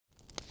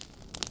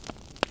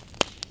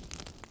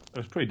It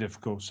was pretty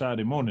difficult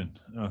Saturday morning.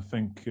 I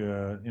think, we've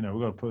got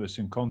to put this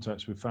in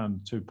context. We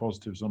found 2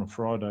 positives on a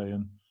Friday,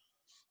 and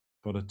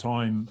by the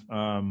time,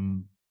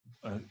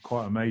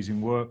 quite amazing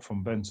work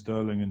from Ben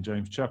Sterling and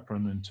James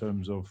Chaperon in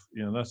terms of,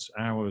 that's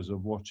hours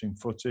of watching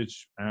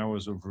footage,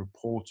 hours of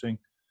reporting.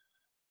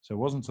 So it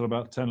wasn't until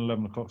about 10,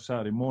 11 o'clock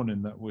Saturday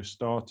morning that we're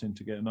starting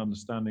to get an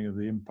understanding of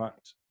the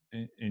impact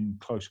in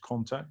close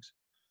contact.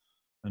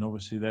 And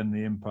obviously then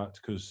the impact,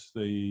 because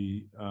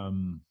the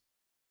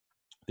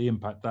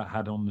impact that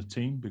had on the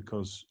team,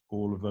 because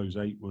all of those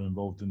 8 were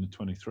involved in the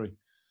 23.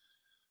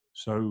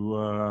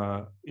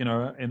 So,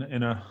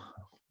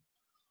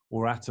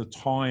 or at a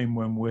time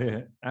when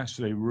we're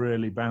actually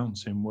really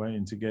bouncing,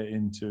 waiting to get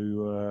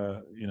into,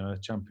 a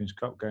Champions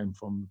Cup game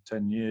from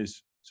 10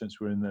 years since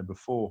we were in there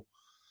before,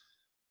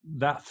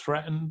 that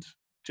threatened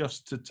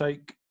just to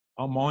take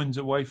our minds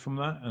away from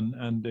that.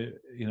 And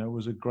it,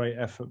 was a great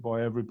effort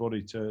by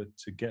everybody to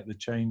get the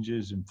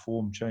changes,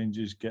 inform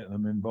changes, get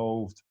them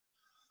involved,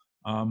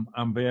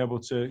 and be able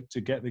to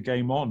get the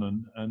game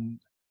on. And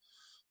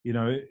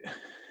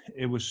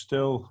it was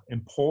still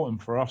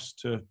important for us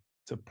to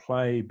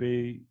play,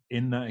 be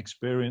in that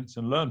experience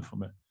and learn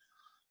from it.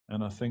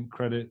 And I think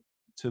credit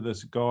to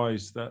those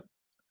guys that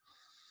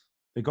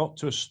they got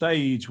to a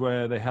stage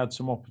where they had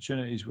some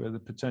opportunities where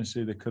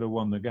potentially they could have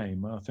won the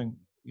game. I think,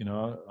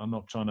 I'm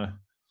not trying to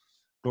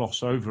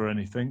gloss over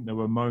anything. There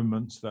were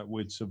moments that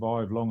we'd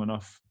survived long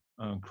enough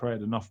and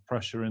create enough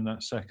pressure in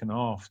that second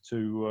half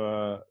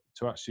to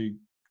actually,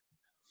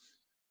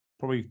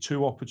 probably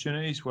 2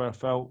 opportunities where I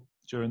felt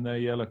during their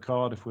yellow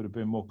card, if we'd have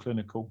been more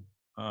clinical.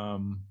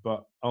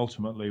 But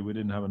ultimately, we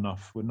didn't have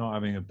enough. We're not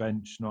having a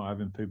bench, not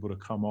having people to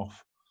come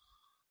off.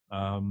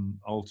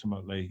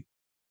 Ultimately,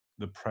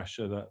 the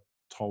pressure that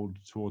told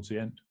towards the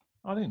end.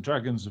 I think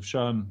Dragons have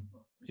shown,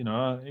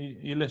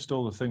 you list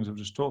all the things I've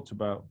just talked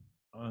about,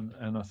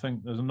 and I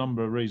think there's a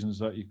number of reasons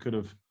that you could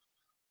have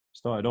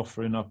started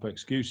offering up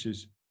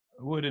excuses.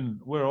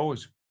 We're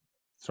always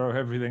throw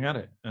everything at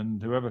it,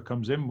 and whoever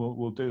comes in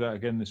will do that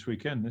again this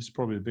weekend. This is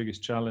probably the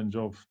biggest challenge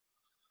of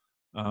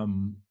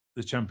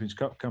the Champions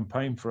Cup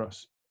campaign for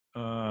us.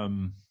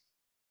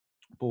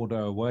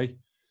 Bordeaux away,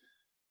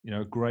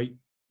 great,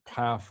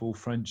 powerful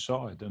French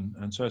side,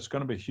 and so it's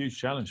going to be a huge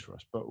challenge for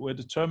us. But we're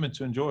determined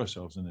to enjoy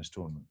ourselves in this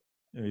tournament.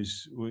 We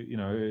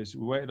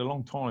waited a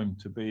long time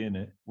to be in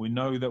it. We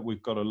know that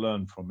we've got to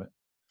learn from it,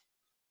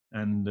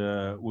 and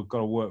we've got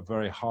to work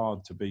very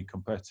hard to be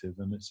competitive.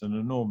 And it's an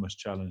enormous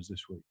challenge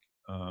this week.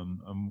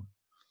 I'm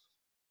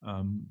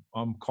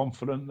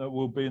confident that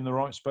we'll be in the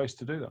right space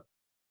to do that.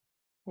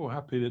 We're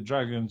happy that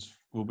Dragons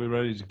will be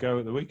ready to go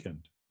at the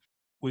weekend.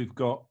 We've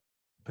got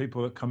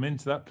people that come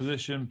into that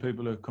position,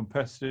 people who are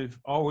competitive.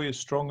 Are we as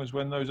strong as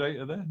when those 8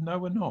 are there? No,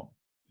 we're not.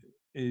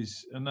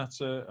 And that's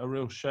a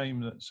real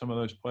shame that some of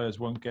those players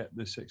won't get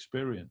this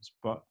experience.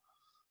 But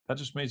that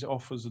just means it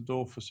offers the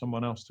door for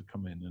someone else to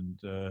come in.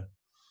 And,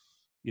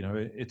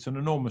 it's an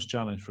enormous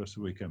challenge for us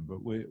the weekend,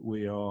 but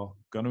we are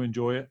going to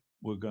enjoy it.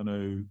 We're going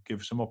to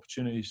give some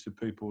opportunities to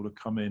people to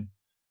come in,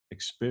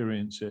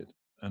 experience it,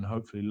 and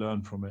hopefully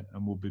learn from it,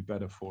 and we'll be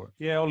better for it.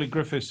 Yeah, Ollie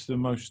Griffiths, the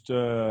most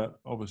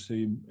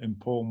obviously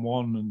important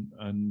one,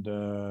 and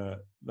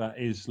that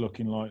is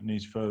looking like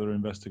needs further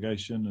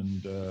investigation,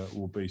 and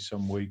will be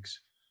some weeks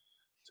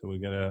till we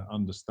get an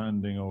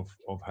understanding of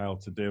how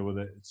to deal with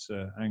it. It's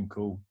an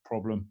ankle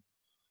problem,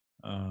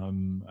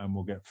 and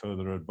we'll get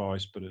further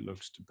advice, but it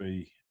looks to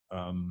be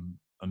a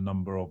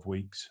number of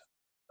weeks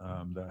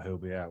that he'll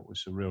be out,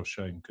 which is a real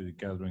shame because he's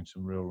gathering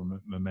some real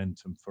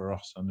momentum for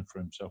us and for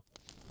himself.